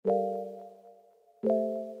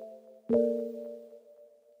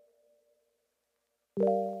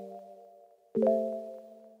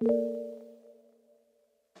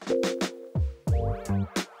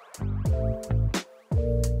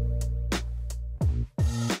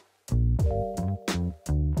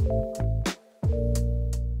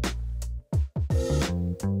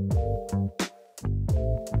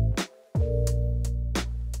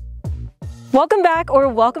Welcome back, or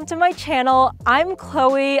welcome to my channel. I'm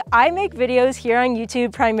Chloe. I make videos here on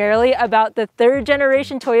YouTube primarily about the third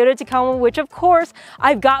generation Toyota Tacoma, which of course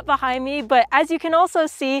I've got behind me, but as you can also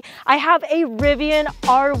see, I have a Rivian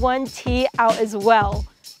R1T out as well.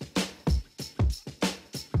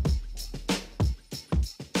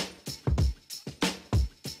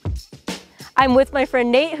 I'm with my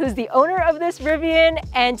friend Nate, who's the owner of this Rivian,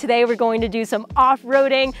 and today we're going to do some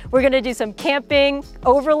off-roading. We're gonna do some camping,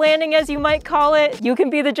 overlanding as you might call it. You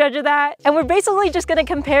can be the judge of that. And we're basically just gonna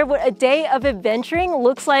compare what a day of adventuring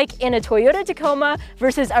looks like in a Toyota Tacoma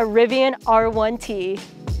versus a Rivian R1T.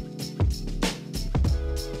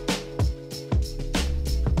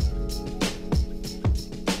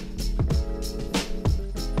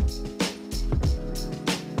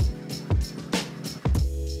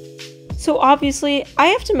 So obviously, I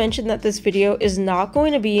have to mention that this video is not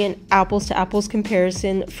going to be an apples to apples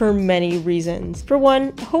comparison for many reasons. For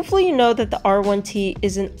one, hopefully you know that the R1T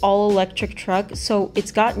is an all-electric truck, so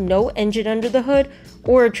it's got no engine under the hood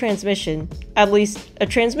or a transmission. At least a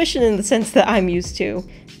transmission in the sense that I'm used to.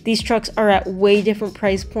 These trucks are at way different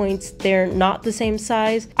price points, they're not the same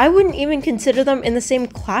size. I wouldn't even consider them in the same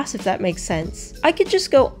class if that makes sense. I could just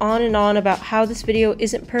go on and on about how this video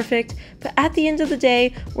isn't perfect, but at the end of the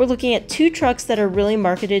day, we're looking at two trucks that are really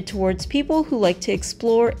marketed towards people who like to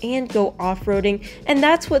explore and go off-roading, and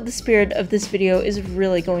that's what the spirit of this video is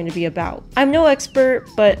really going to be about. I'm no expert,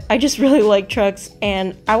 but I just really like trucks,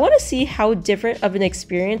 and I want to see how different of an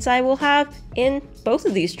experience I will have in both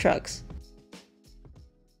of these trucks.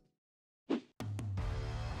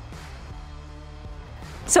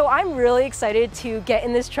 So I'm really excited to get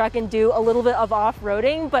in this truck and do a little bit of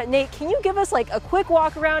off-roading, but Nate, can you give us like a quick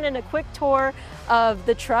walk around and a quick tour of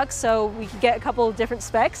the truck so we can get a couple of different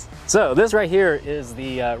specs? So this right here is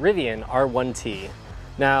the Rivian R1T.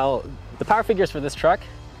 Now, the power figures for this truck,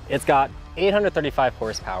 it's got 835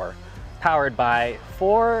 horsepower, powered by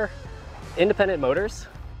 4 independent motors.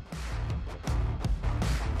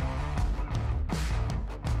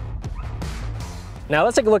 Now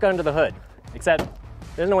let's take a look under the hood, except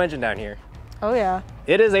there's no engine down here. Oh yeah.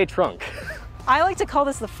 It is a trunk. I like to call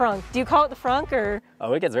this the frunk. Do you call it the frunk or?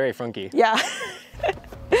 Oh, it gets very funky. Yeah.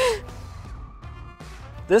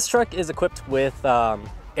 This truck is equipped with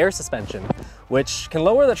air suspension, which can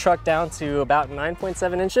lower the truck down to about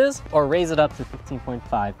 9.7 inches or raise it up to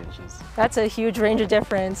 15.5 inches. That's a huge range of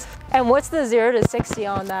difference. And what's the 0 to 60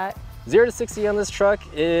 on that? 0 to 60 on this truck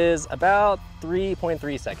is about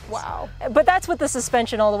 3.3 seconds. Wow. But that's with the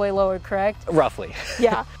suspension all the way lowered, correct? Roughly.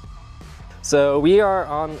 Yeah. So we are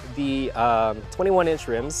on the 21-inch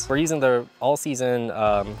rims. We're using the all-season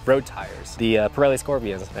road tires, the Pirelli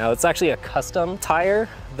Scorpions. Now it's actually a custom tire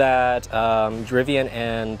that Rivian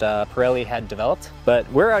and Pirelli had developed,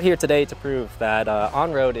 but we're out here today to prove that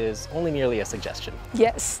on-road is only merely a suggestion.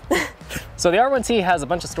 Yes. So the R1T has a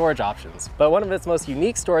bunch of storage options, but one of its most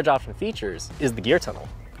unique storage option features is the gear tunnel.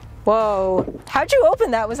 Whoa. How'd you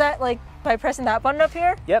open that? Was that like by pressing that button up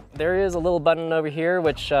here? Yep, there is a little button over here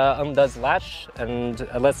which undoes the latch and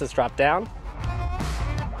lets us drop down.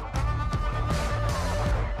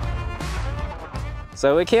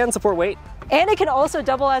 So it can support weight. And it can also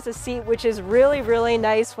double as a seat, which is really, really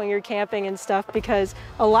nice when you're camping and stuff because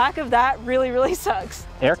a lack of that really sucks.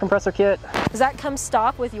 Air compressor kit. Does that come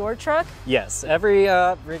stock with your truck? Yes, every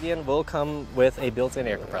Rivian will come with a built-in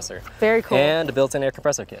air compressor. Very cool. And a built-in air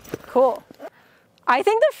compressor kit. Cool. I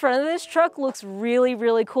think the front of this truck looks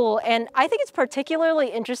really cool, and I think it's particularly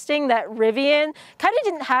interesting that Rivian kind of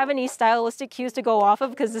didn't have any stylistic cues to go off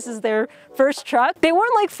of because this is their first truck. They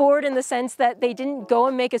weren't like Ford in the sense that they didn't go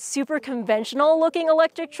and make a super conventional looking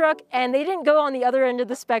electric truck, and they didn't go on the other end of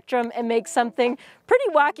the spectrum and make something pretty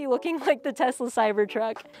wacky looking like the Tesla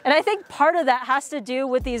Cybertruck. And I think part of that has to do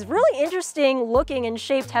with these really interesting looking and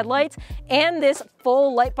shaped headlights and this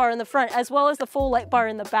full light bar in the front, as well as the full light bar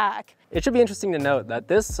in the back. It should be interesting to note that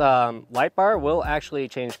this light bar will actually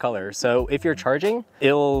change color. So if you're charging,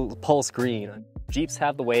 it'll pulse green. Jeeps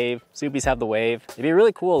have the wave, Supis have the wave. It'd be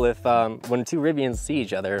really cool if when two Rivians see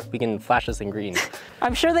each other, we can flash this in green.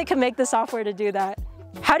 I'm sure they can make the software to do that.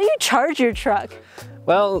 How do you charge your truck?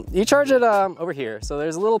 Well, you charge it over here. So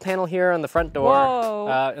there's a little panel here on the front door,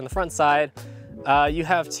 in the front side. You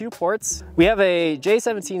have 2 ports. We have a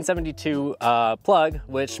J1772 plug,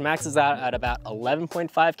 which maxes out at about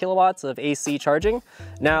 11.5 kilowatts of AC charging.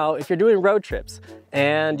 Now, if you're doing road trips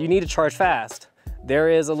and you need to charge fast, there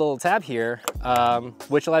is a little tab here,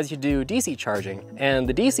 which allows you to do DC charging. And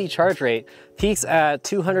the DC charge rate peaks at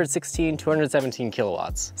 216, 217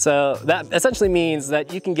 kilowatts. So that essentially means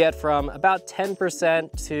that you can get from about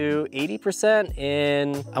 10% to 80%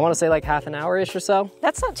 in, I wanna say like half an hour-ish or so.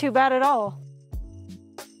 That's not too bad at all.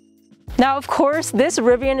 Now, of course, this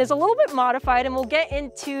Rivian is a little bit modified, and we'll get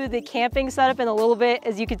into the camping setup in a little bit.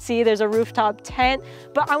 As you can see, there's a rooftop tent,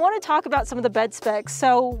 but I want to talk about some of the bed specs.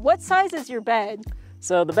 So what size is your bed?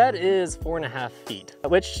 So the bed is 4.5 feet,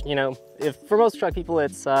 which, you know, if for most truck people,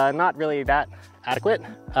 it's not really that adequate.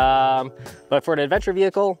 But for an adventure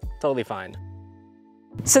vehicle, totally fine.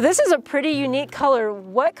 So this is a pretty unique color.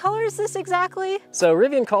 What color is this exactly? So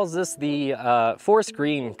Rivian calls this the forest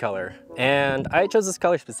green color. And I chose this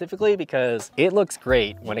color specifically because it looks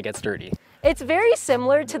great when it gets dirty. It's very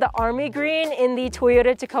similar to the army green in the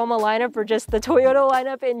Toyota Tacoma lineup, or just the Toyota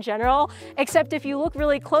lineup in general, except if you look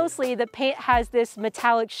really closely, the paint has this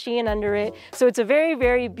metallic sheen under it. So it's a very,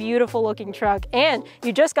 very beautiful looking truck, and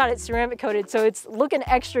you just got it ceramic coated, so it's looking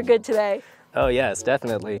extra good today. Oh yes,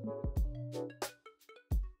 definitely.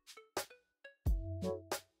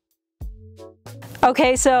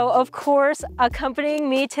 Okay, so of course, accompanying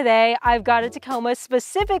me today, I've got a Tacoma,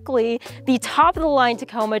 specifically the top of the line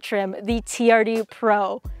Tacoma trim, the TRD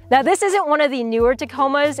Pro. Now, this isn't one of the newer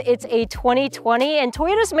Tacomas, it's a 2020, and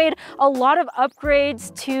Toyota's made a lot of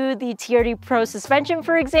upgrades to the TRD Pro suspension,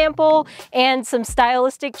 for example, and some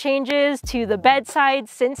stylistic changes to the bedside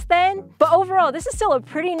since then. But overall, this is still a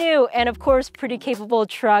pretty new and of course pretty capable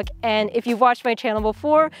truck. And if you've watched my channel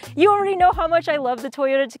before, you already know how much I love the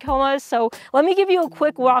Toyota Tacoma. So let me give you a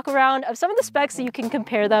quick walk around of some of the specs so you can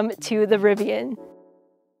compare them to the Rivian.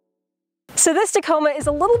 So this Tacoma is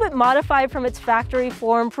a little bit modified from its factory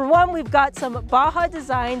form. For one, we've got some Baja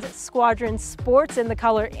Designs Squadron Sports in the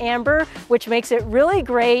color amber, which makes it really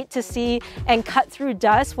great to see and cut through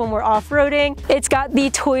dust when we're off-roading. It's got the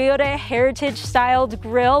Toyota Heritage styled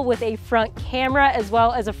grille with a front camera as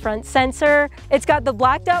well as a front sensor. It's got the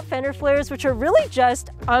blacked out fender flares, which are really just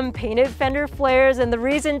unpainted fender flares. And the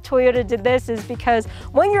reason Toyota did this is because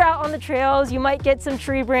when you're out on the trails, you might get some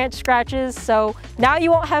tree branch scratches. So now you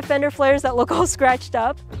won't have fender flares that look all scratched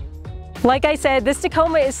up. Like I said, this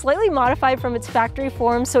Tacoma is slightly modified from its factory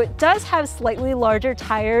form, so it does have slightly larger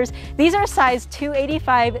tires. These are size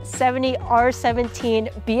 285/70 R17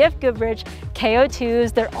 BF Goodrich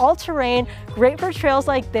KO2s. They're all-terrain, great for trails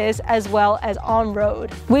like this as well as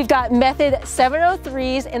on-road. We've got Method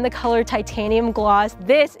 703s in the color titanium gloss.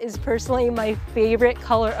 This is personally my favorite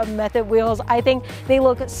color of Method wheels. I think they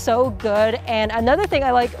look so good. And another thing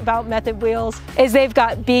I like about Method wheels is they've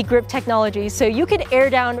got bead grip technology, so you can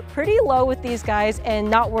air down pretty low with these guys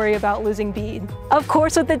and not worry about losing bead. Of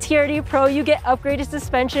course, with the TRD Pro, you get upgraded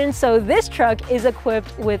suspension, so this truck is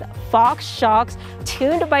equipped with Fox shocks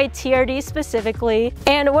tuned by TRD specifically.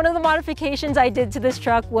 And one of the modifications I did to this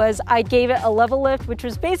truck was I gave it a level lift, which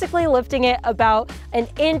was basically lifting it about an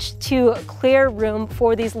inch to clear room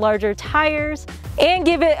for these larger tires and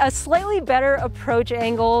give it a slightly better approach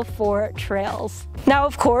angle for trails. Now,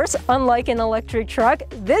 of course, unlike an electric truck,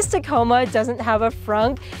 this Tacoma doesn't have a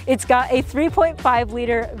frunk. It's got a 3.5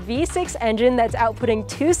 liter V6 engine that's outputting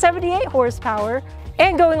 278 horsepower.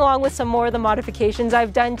 And going along with some more of the modifications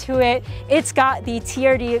I've done to it, it's got the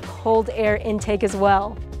TRD cold air intake as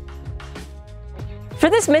well. For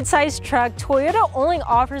this mid-sized truck, Toyota only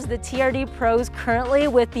offers the TRD Pros currently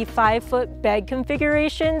with the 5-foot bed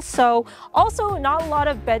configuration, so also not a lot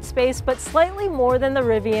of bed space, but slightly more than the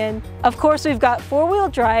Rivian. Of course, we've got 4-wheel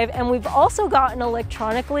drive, and we've also got an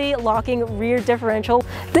electronically locking rear differential.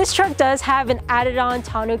 This truck does have an added-on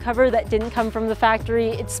tonneau cover that didn't come from the factory.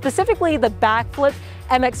 It's specifically the backflip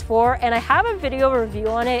MX4, and I have a video review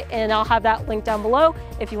on it, and I'll have that linked down below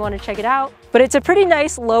if you want to check it out. But it's a pretty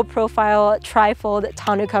nice low-profile tri-fold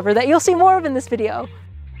tonneau cover that you'll see more of in this video.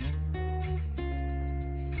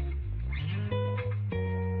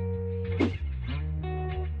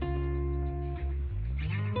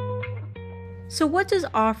 So what does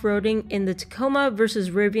off-roading in the Tacoma versus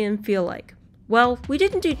Rivian feel like? Well, we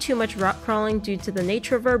didn't do too much rock crawling due to the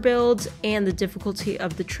nature of our builds and the difficulty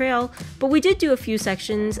of the trail, but we did do a few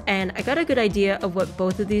sections, and I got a good idea of what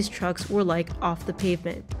both of these trucks were like off the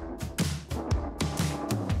pavement.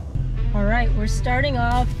 Alright, we're starting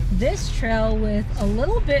off this trail with a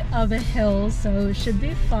little bit of a hill, so it should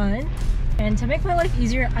be fun. And to make my life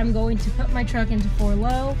easier, I'm going to put my truck into 4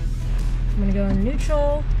 low. I'm going to go in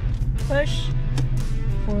neutral, push,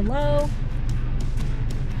 4 low,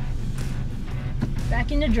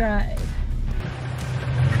 back into drive.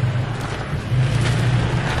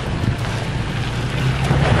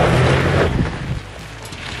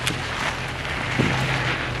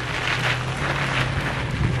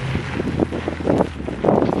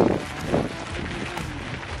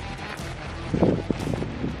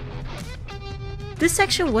 This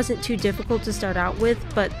section wasn't too difficult to start out with,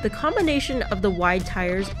 but the combination of the wide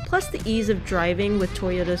tires plus the ease of driving with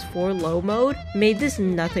Toyota's 4Low mode made this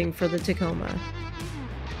nothing for the Tacoma.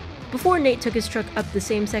 Before Nate took his truck up the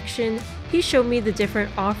same section, he showed me the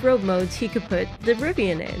different off-road modes he could put the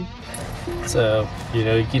Rivian in. So, you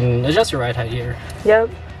can adjust your ride height here.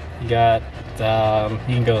 Yep. You got,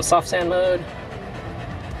 you can go soft sand mode,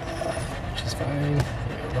 which is fine. You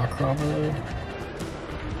go rock crawl mode.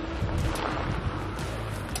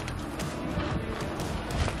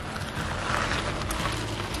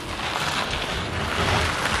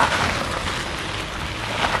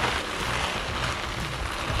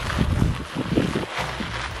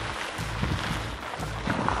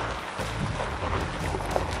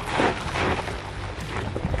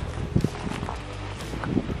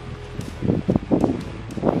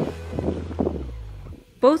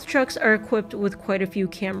 Both trucks are equipped with quite a few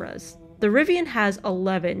cameras. The Rivian has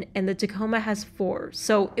 11 and the Tacoma has 4,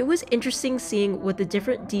 so it was interesting seeing what the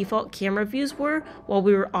different default camera views were while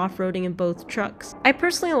we were off-roading in both trucks. I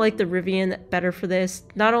personally like the Rivian better for this.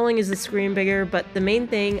 Not only is the screen bigger, but the main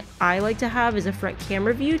thing I like to have is a front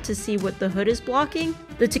camera view to see what the hood is blocking.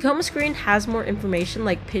 The Tacoma screen has more information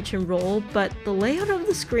like pitch and roll, but the layout of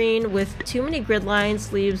the screen with too many grid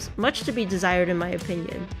lines leaves much to be desired in my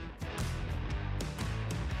opinion.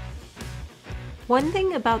 One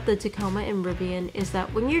thing about the Tacoma and Rivian is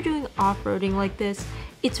that when you're doing off-roading like this,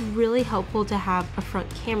 it's really helpful to have a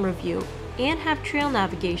front camera view and have trail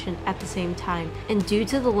navigation at the same time. And due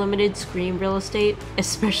to the limited screen real estate,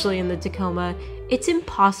 especially in the Tacoma, it's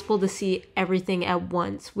impossible to see everything at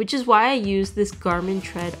once, which is why I use this Garmin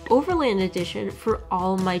Tread Overland Edition for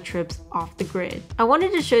all my trips off the grid. I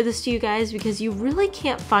wanted to show this to you guys because you really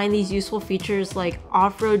can't find these useful features like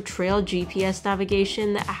off-road trail GPS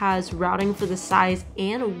navigation that has routing for the size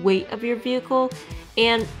and weight of your vehicle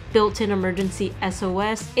and built-in emergency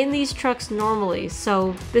SOS in these trucks normally,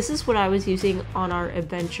 so this is what I was using on our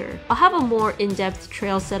adventure. I'll have a more in-depth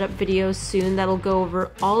trail setup video soon that'll go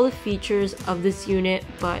over all the features of this unit,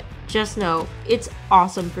 but just know, it's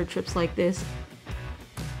awesome for trips like this.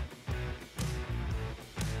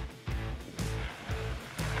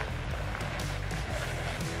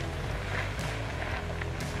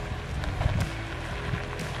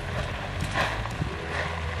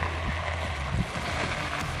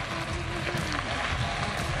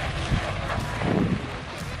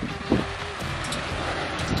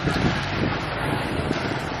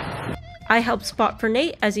 I helped spot for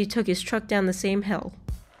Nate as he took his truck down the same hill.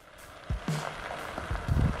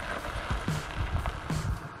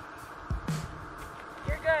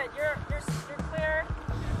 You're good. You're clear.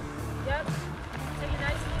 Yep. Take it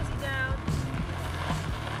nice and easy down.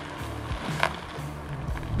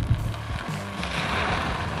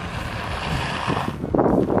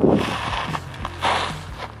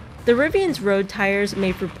 The Rivian's road tires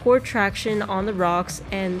made for poor traction on the rocks,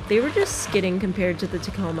 and they were just skidding compared to the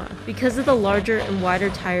Tacoma. Because of the larger and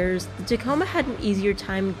wider tires, the Tacoma had an easier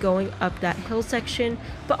time going up that hill section,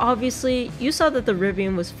 but obviously you saw that the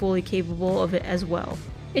Rivian was fully capable of it as well.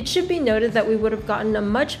 It should be noted that we would have gotten a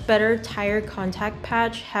much better tire contact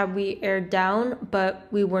patch had we aired down, but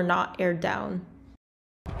we were not aired down.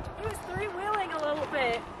 He was three-wheeling a little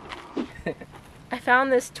bit. I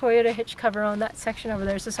found this Toyota hitch cover on that section over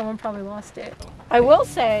there, so someone probably lost it. I will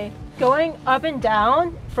say, going up and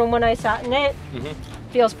down from when I sat in it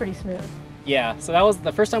feels pretty smooth. Yeah, so that was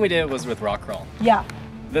the first time we did it was with rock crawl. Yeah.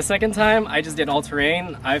 The second time I just did all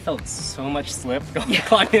terrain. I felt so much slip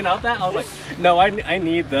climbing up that. I was like, no, I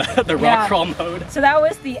need the rock crawl mode. So that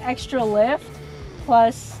was the extra lift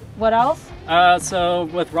plus what else? So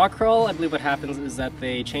with rock crawl, I believe what happens is that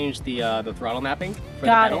they change the throttle mapping for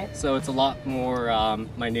the pedal. So it's a lot more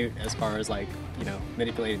minute as far as like,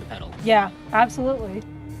 manipulating the pedal. Yeah, absolutely.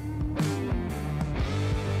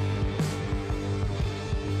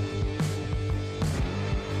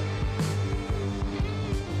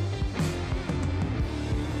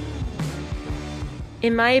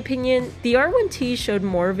 In my opinion, the R1T showed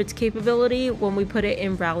more of its capability when we put it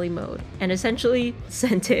in rally mode, and essentially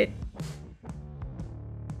sent it.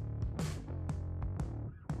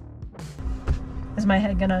 Is my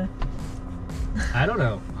head gonna... I don't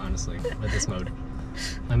know, honestly, with this mode.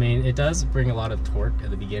 I mean, it does bring a lot of torque at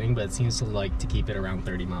the beginning, but it seems to like to keep it around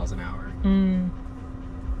 30 miles an hour.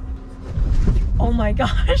 Oh my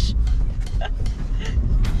gosh.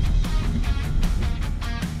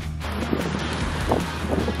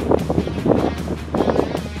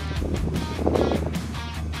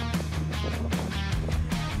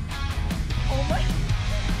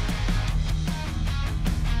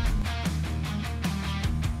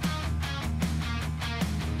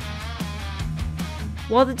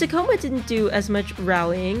 While the Tacoma didn't do as much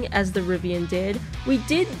rallying as the Rivian did, we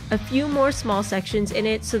did a few more small sections in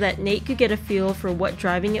it so that Nate could get a feel for what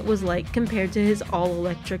driving it was like compared to his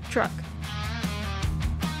all-electric truck.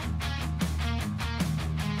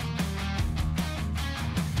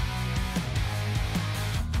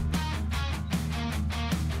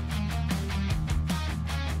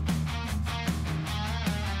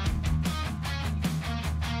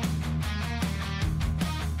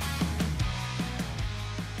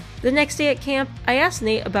 The next day at camp, I asked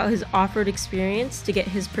Nate about his off-road experience to get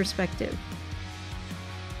his perspective.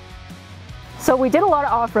 So we did a lot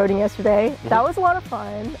of off-roading yesterday. That was a lot of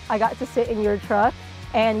fun. I got to sit in your truck,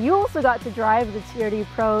 and you also got to drive the TRD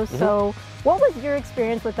Pro. So what was your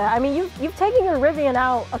experience with that? I mean, you've taken your Rivian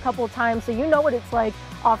out a couple of times, so you know what it's like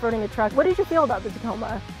off-roading a truck. What did you feel about the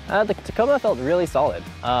Tacoma? The Tacoma felt really solid.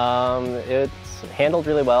 It's handled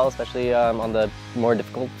really well, especially on the more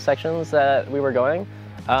difficult sections that we were going.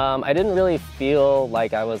 I didn't really feel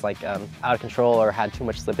like I was out of control or had too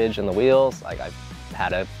much slippage in the wheels. Like I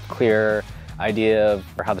had a clear idea of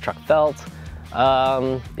how the truck felt.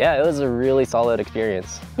 Yeah, it was a really solid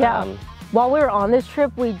experience. Yeah. While we were on this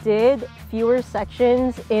trip, we did fewer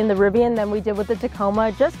sections in the Rivian than we did with the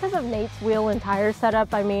Tacoma just because of Nate's wheel and tire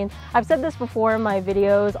setup. I mean, I've said this before in my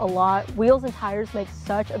videos a lot. Wheels and tires make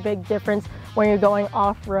such a big difference when you're going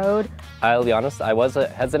off-road. I'll be honest, I was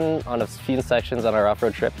hesitant on a few sections on our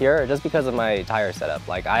off-road trip here just because of my tire setup.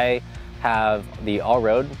 Like I have the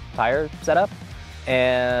all-road tire setup,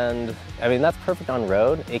 and I mean, that's perfect on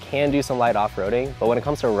road. It can do some light off-roading, but when it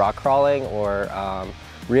comes to rock crawling or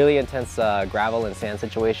really intense gravel and sand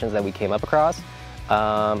situations that we came up across,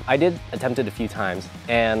 I did attempt it a few times,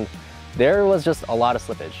 and there was just a lot of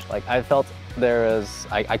slippage. Like I felt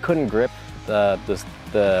I couldn't grip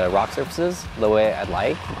the rock surfaces the way I'd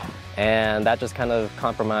like, and that just kind of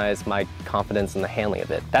compromised my confidence in the handling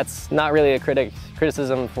of it. That's not really a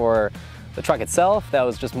criticism for the truck itself, that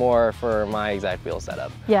was just more for my exact wheel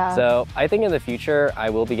setup. Yeah. So I think in the future I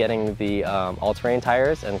will be getting the all-terrain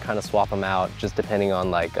tires and kind of swap them out just depending on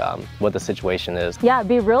what the situation is. Yeah, it'd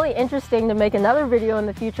be really interesting to make another video in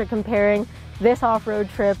the future comparing this off-road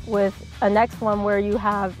trip with a next one where you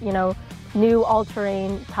have, you know, new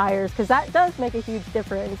all-terrain tires, because that does make a huge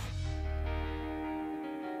difference.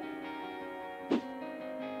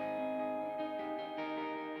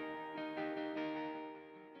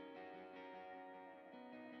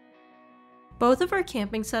 Both of our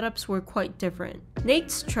camping setups were quite different.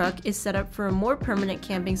 Nate's truck is set up for a more permanent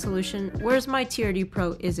camping solution, whereas my TRD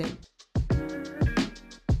Pro isn't.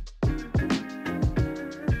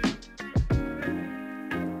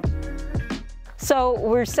 So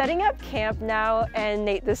we're setting up camp now, and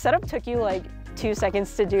Nate, the setup took you like 2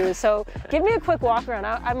 seconds to do. So give me a quick walk around.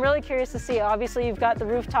 I'm really curious to see. Obviously, you've got the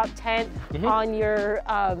rooftop tent on your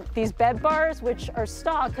these bed bars, which are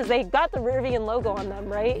stock because they got the Rivian logo on them,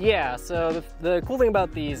 right? Yeah. So the cool thing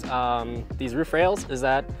about these roof rails is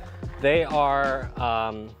that they are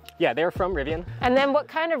they're from Rivian. And then what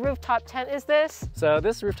kind of rooftop tent is this? So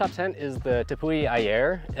this rooftop tent is the Tepui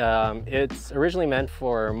Ayer. It's originally meant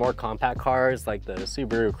for more compact cars like the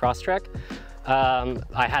Subaru Crosstrek.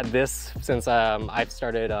 I had this since I've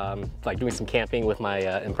started doing some camping with my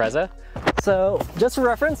Impreza. So just for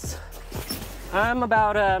reference, I'm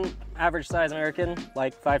about an average size American,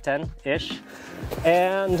 like 5'10"-ish,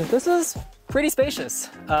 and this is pretty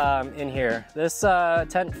spacious in here. This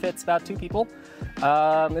tent fits about 2 people.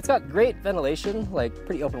 It's got great ventilation, like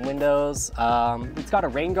pretty open windows. It's got a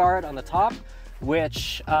rain guard on the top,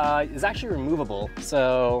 which is actually removable.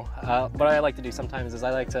 So what I like to do sometimes is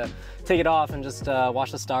I like to take it off and just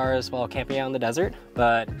watch the stars while camping out in the desert.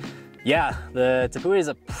 But yeah, the Tepui is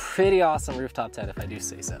a pretty awesome rooftop tent, if I do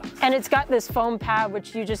say so. And it's got this foam pad,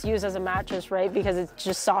 which you just use as a mattress, right? Because it's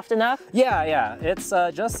just soft enough? Yeah, it's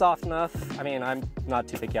just soft enough. I mean, I'm not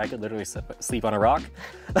too picky. I could literally sleep on a rock.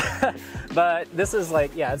 But this is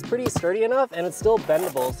it's pretty sturdy enough, and it's still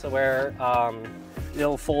bendable, so where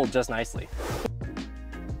it'll fold just nicely.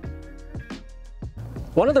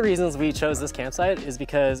 One of the reasons we chose this campsite is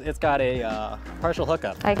because it's got a partial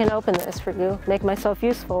hookup. I can open this for you, make myself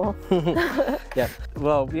useful. Yeah,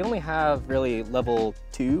 well, we only have really level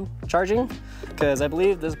 2 charging, because I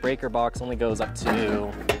believe this breaker box only goes up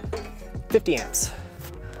to 50 amps.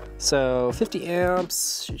 So 50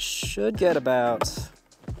 amps should get about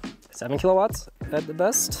 7 kilowatts at the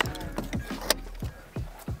best.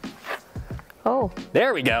 Oh,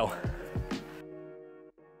 there we go.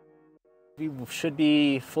 We should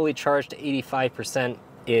be fully charged to 85%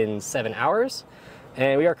 in 7 hours,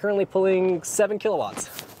 and we are currently pulling 7 kilowatts,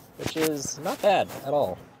 which is not bad at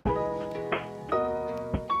all.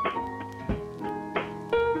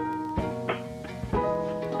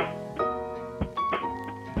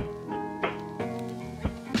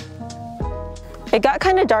 It got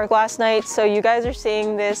kind of dark last night, so you guys are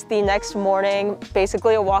seeing this the next morning,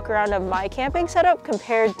 basically a walk around of my camping setup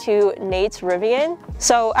compared to Nate's Rivian.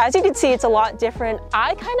 So as you can see, it's a lot different.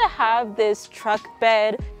 I kind of have this truck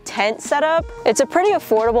bed tent setup. It's a pretty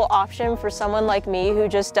affordable option for someone like me who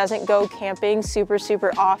just doesn't go camping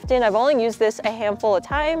super often. I've only used this a handful of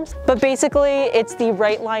times, but basically it's the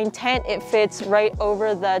right line tent. It fits right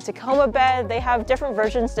over the Tacoma bed. They have different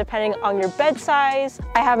versions depending on your bed size.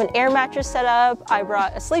 I have an air mattress set up. I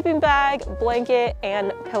brought a sleeping bag, blanket,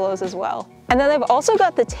 and pillows as well. And then I've also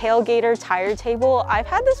got the tailgater tire table. I've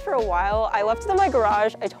had this for a while. I left it in my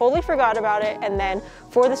garage. I totally forgot about it. And then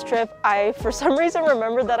for this trip, I, for some reason,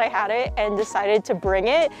 remembered that I had it and decided to bring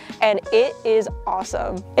it. And it is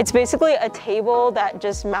awesome. It's basically a table that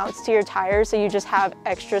just mounts to your tires, so you just have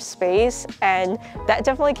extra space. And that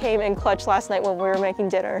definitely came in clutch last night when we were making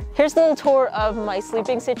dinner. Here's a little tour of my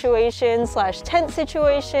sleeping situation / tent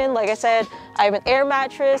situation. Like I said, I have an air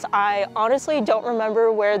mattress. I honestly don't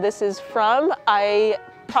remember where this is from. I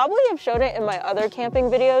probably have shown it in my other camping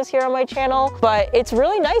videos here on my channel, but it's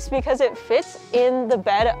really nice because it fits in the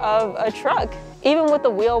bed of a truck, even with the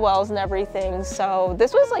wheel wells and everything. So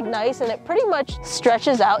this was like nice, and it pretty much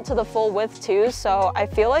stretches out to the full width too. So I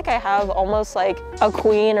feel like I have almost like a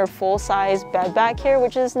queen or full-size bed back here,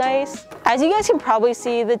 which is nice. As you guys can probably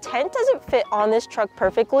see, the tent doesn't fit on this truck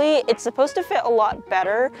perfectly. It's supposed to fit a lot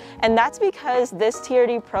better, and that's because this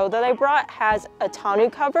TRD Pro that I brought has a tonneau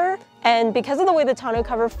cover. And because of the way the tonneau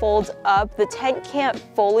cover folds up, the tent can't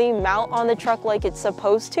fully mount on the truck like it's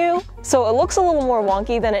supposed to. So it looks a little more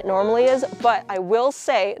wonky than it normally is, but I will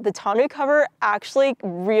say the tonneau cover actually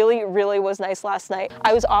really was nice last night.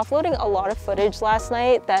 I was offloading a lot of footage last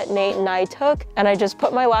night that Nate and I took, and I just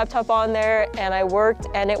put my laptop on there and I worked,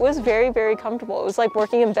 and it was very comfortable. It was like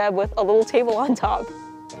working in bed with a little table on top.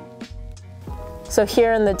 So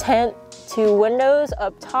here in the tent, 2 windows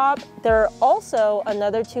up top. There are also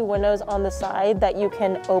another 2 windows on the side that you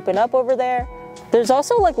can open up over there. There's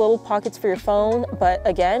also like little pockets for your phone, but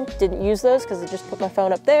again, didn't use those because I just put my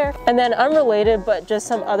phone up there. And then unrelated, but just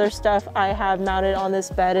some other stuff I have mounted on this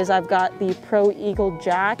bed is I've got the Pro Eagle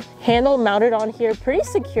jack handle mounted on here pretty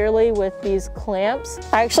securely with these clamps.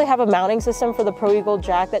 I actually have a mounting system for the Pro Eagle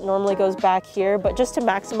jack that normally goes back here, but just to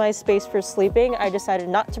maximize space for sleeping, I decided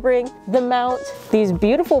not to bring the mount. These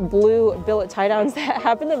beautiful blue billet tie downs that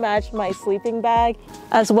happen to match my sleeping bag,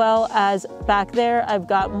 as well as back there, I've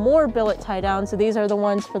got more billet tie downs. So these are the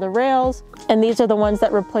ones for the rails, and these are the ones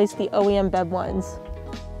that replace the OEM bed ones.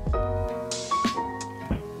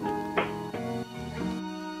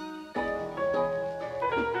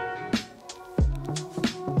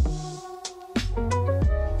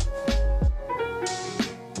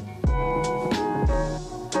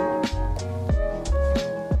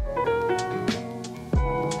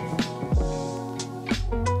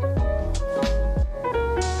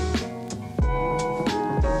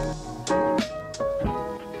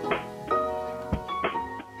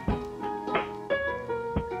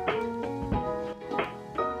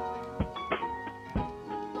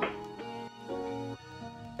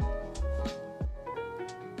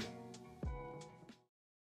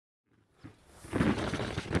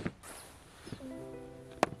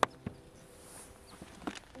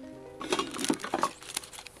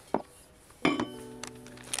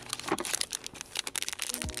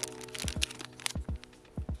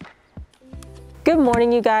 Good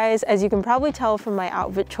morning, you guys. As you can probably tell from my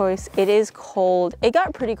outfit choice, it is cold. It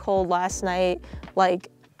got pretty cold last night, like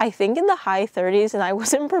I think in the high 30s, and I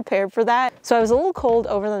wasn't prepared for that. So I was a little cold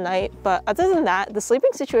over the night, but other than that, the sleeping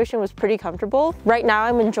situation was pretty comfortable. Right now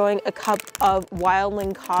I'm enjoying a cup of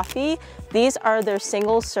Wildling coffee. These are their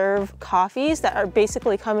single serve coffees that are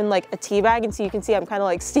basically come in like a tea bag, and so you can see I'm kind of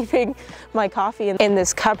like steeping my coffee in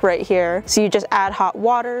this cup right here. So you just add hot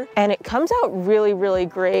water and it comes out really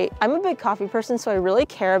great. I'm a big coffee person, so I really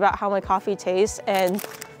care about how my coffee tastes, and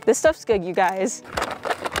this stuff's good, you guys.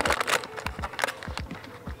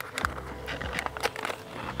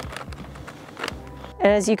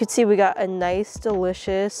 And as you can see, we got a nice,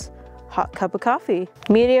 delicious hot cup of coffee.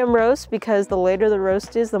 Medium roast, because the later the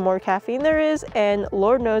roast is, the more caffeine there is, and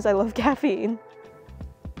Lord knows I love caffeine.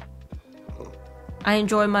 I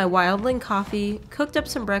enjoyed my Wildling coffee, cooked up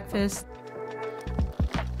some breakfast,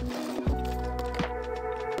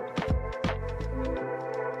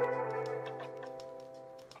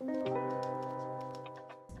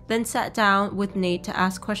 then sat down with Nate to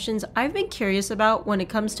ask questions I've been curious about when it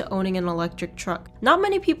comes to owning an electric truck. Not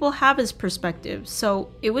many people have his perspective,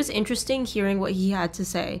 so it was interesting hearing what he had to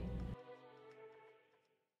say.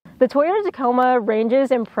 The Toyota Tacoma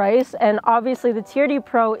ranges in price, and obviously the TRD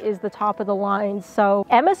Pro is the top of the line. So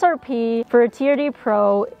MSRP for a TRD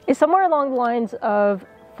Pro is somewhere along the lines of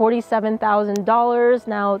 $47,000.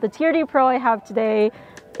 Now the TRD Pro I have today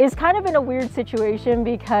is kind of in a weird situation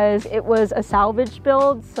because it was a salvage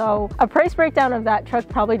build, so a price breakdown of that truck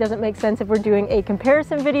probably doesn't make sense if we're doing a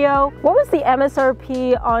comparison video. What was the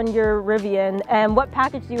MSRP on your Rivian, and what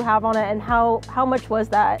package do you have on it, and how much was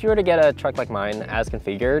that? If you were to get a truck like mine as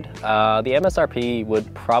configured, the MSRP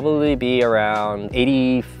would probably be around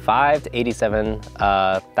 85 to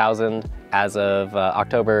 87,000 as of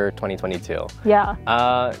October 2022. Yeah.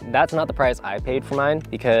 That's not the price I paid for mine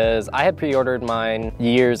because I had pre-ordered mine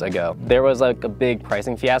years ago. There was like a big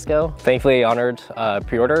pricing fiasco. Thankfully, I honored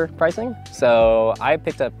pre-order pricing, so I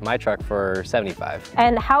picked up my truck for $75,000.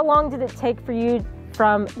 And how long did it take for you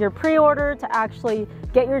from your pre-order to actually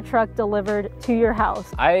get your truck delivered to your house?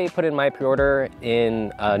 I put in my pre-order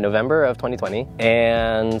in November of 2020,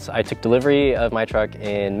 and I took delivery of my truck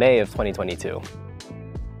in May of 2022.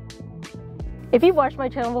 If you've watched my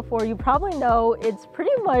channel before, you probably know it's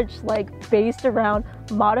pretty much like based around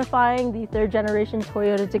modifying the third generation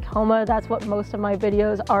Toyota Tacoma. That's what most of my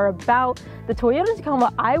videos are about. The Toyota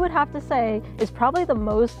Tacoma, I would have to say, is probably the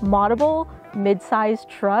most moddable mid-sized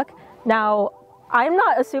truck. Now, I'm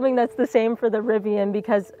not assuming that's the same for the Rivian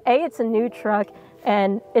because A, it's a new truck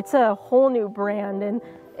and it's a whole new brand, and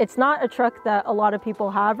it's not a truck that a lot of people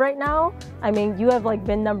have right now. I mean, you have like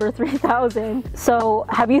VIN number 3000. So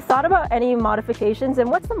have you thought about any modifications, and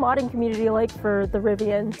what's the modding community like for the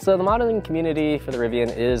Rivian? So the modding community for the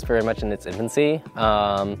Rivian is very much in its infancy.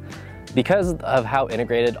 Because of how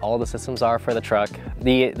integrated all the systems are for the truck,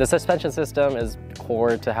 the suspension system is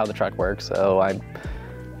core to how the truck works. So I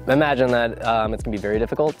imagine that it's going to be very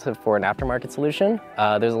difficult for an aftermarket solution.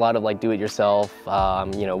 There's a lot of like do-it-yourself,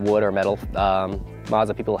 you know, wood or metal mods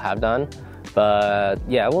that people have done. But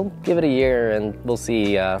yeah, we'll give it a year and we'll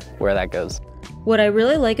see where that goes. What I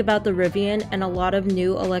really like about the Rivian and a lot of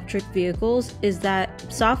new electric vehicles is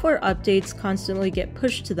that software updates constantly get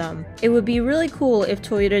pushed to them. It would be really cool if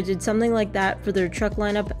Toyota did something like that for their truck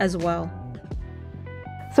lineup as well.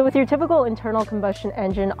 So with your typical internal combustion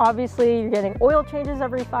engine, obviously you're getting oil changes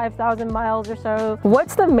every 5,000 miles or so.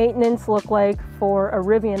 What's the maintenance look like for a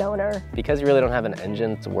Rivian owner? Because you really don't have an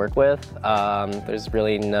engine to work with, there's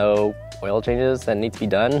really no oil changes that need to be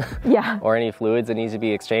done. Yeah. Or any fluids that need to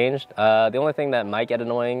be exchanged. The only thing that might get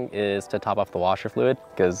annoying is to top off the washer fluid,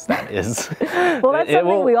 because that is... Well, that's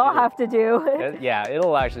something we all have to do. Yeah,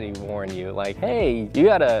 it'll actually warn you, like, hey, you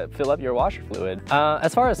gotta fill up your washer fluid.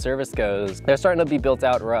 As far as service goes, they're starting to be built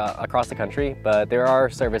out across the country, but there are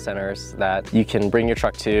service centers that you can bring your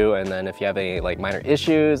truck to, and then if you have any like minor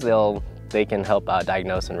issues, they can help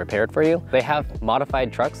diagnose and repair it for you. They have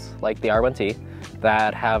modified trucks like the R1T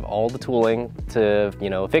that have all the tooling to,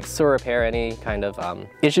 you know, fix or repair any kind of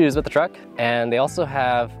issues with the truck. And they also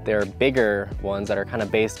have their bigger ones that are kind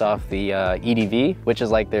of based off the EDV, which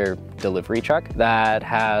is like their delivery truck that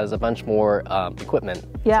has a bunch more equipment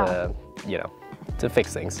to, you know, to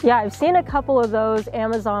fix things. Yeah, I've seen a couple of those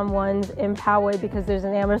Amazon ones in Poway because there's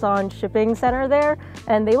an Amazon shipping center there,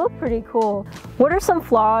 and they look pretty cool. What are some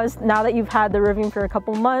flaws now that you've had the Rivian for a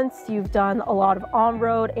couple months? You've done a lot of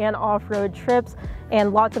on-road and off-road trips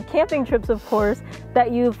and lots of camping trips, of course,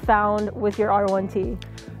 that you've found with your R1T.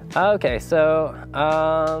 Okay, so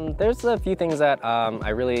there's a few things that I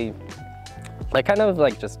really like, kind of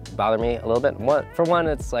like just bother me a little bit. For one,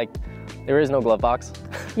 it's like there is no glove box.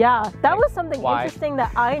 Yeah, that was something interesting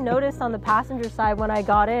that I noticed on the passenger side when I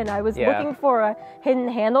got in. I was looking for a hidden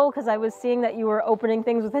handle because I was seeing that you were opening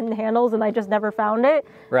things with hidden handles and I just never found it.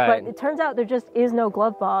 Right. But it turns out there just is no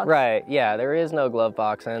glove box. Right, yeah, there is no glove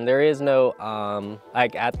box, and there is no,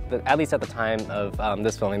 like at least at the time of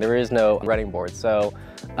this filming, there is no running board. So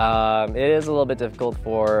it is a little bit difficult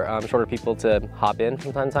for shorter people to hop in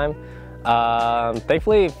from time to time.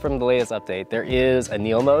 Thankfully, from the latest update, there is a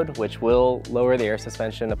Neo mode, which will lower the air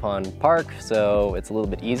suspension upon park, so it's a little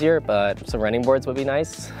bit easier, but some running boards would be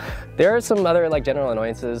nice. There are some other like general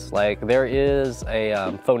annoyances, like there is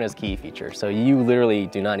a phone as key feature, so you literally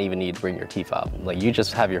do not even need to bring your key fob, like you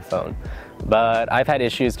just have your phone. But I've had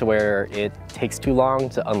issues to where it takes too long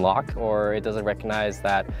to unlock, or it doesn't recognize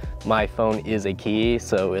that my phone is a key,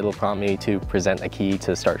 so it'll prompt me to present a key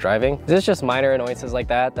to start driving. There's just minor annoyances like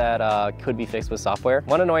that that could be fixed with software.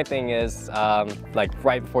 One annoying thing is, like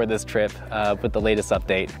right before this trip, with the latest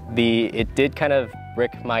update, it did kind of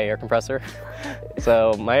brick my air compressor.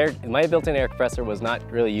 So my built-in air compressor was not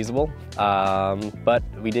really usable, but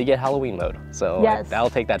we did get Halloween mode, so I'll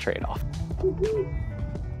take that trade-off.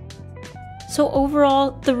 So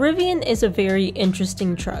overall, the Rivian is a very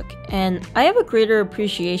interesting truck, and I have a greater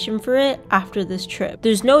appreciation for it after this trip.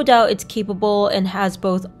 There's no doubt it's capable and has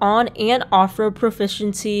both on and off-road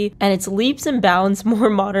proficiency, and it's leaps and bounds more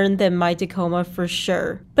modern than my Tacoma for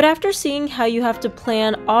sure. But after seeing how you have to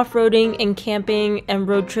plan off-roading and camping and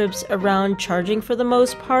road trips around charging for the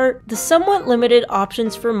most part, the somewhat limited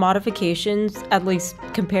options for modifications, at least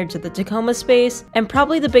compared to the Tacoma space, and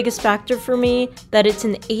probably the biggest factor for me, that it's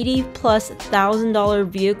an $80,000+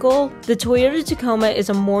 vehicle, the Toyota Tacoma is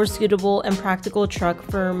a more suitable and practical truck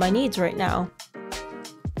for my needs right now.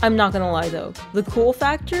 I'm not gonna lie though, the cool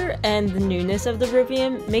factor and the newness of the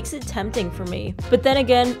Rivian makes it tempting for me. But then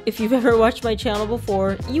again, if you've ever watched my channel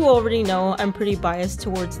before, you already know I'm pretty biased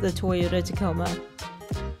towards the Toyota Tacoma.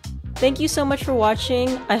 Thank you so much for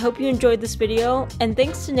watching, I hope you enjoyed this video, and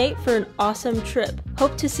thanks to Nate for an awesome trip.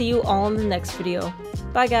 Hope to see you all in the next video.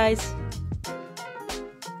 Bye guys!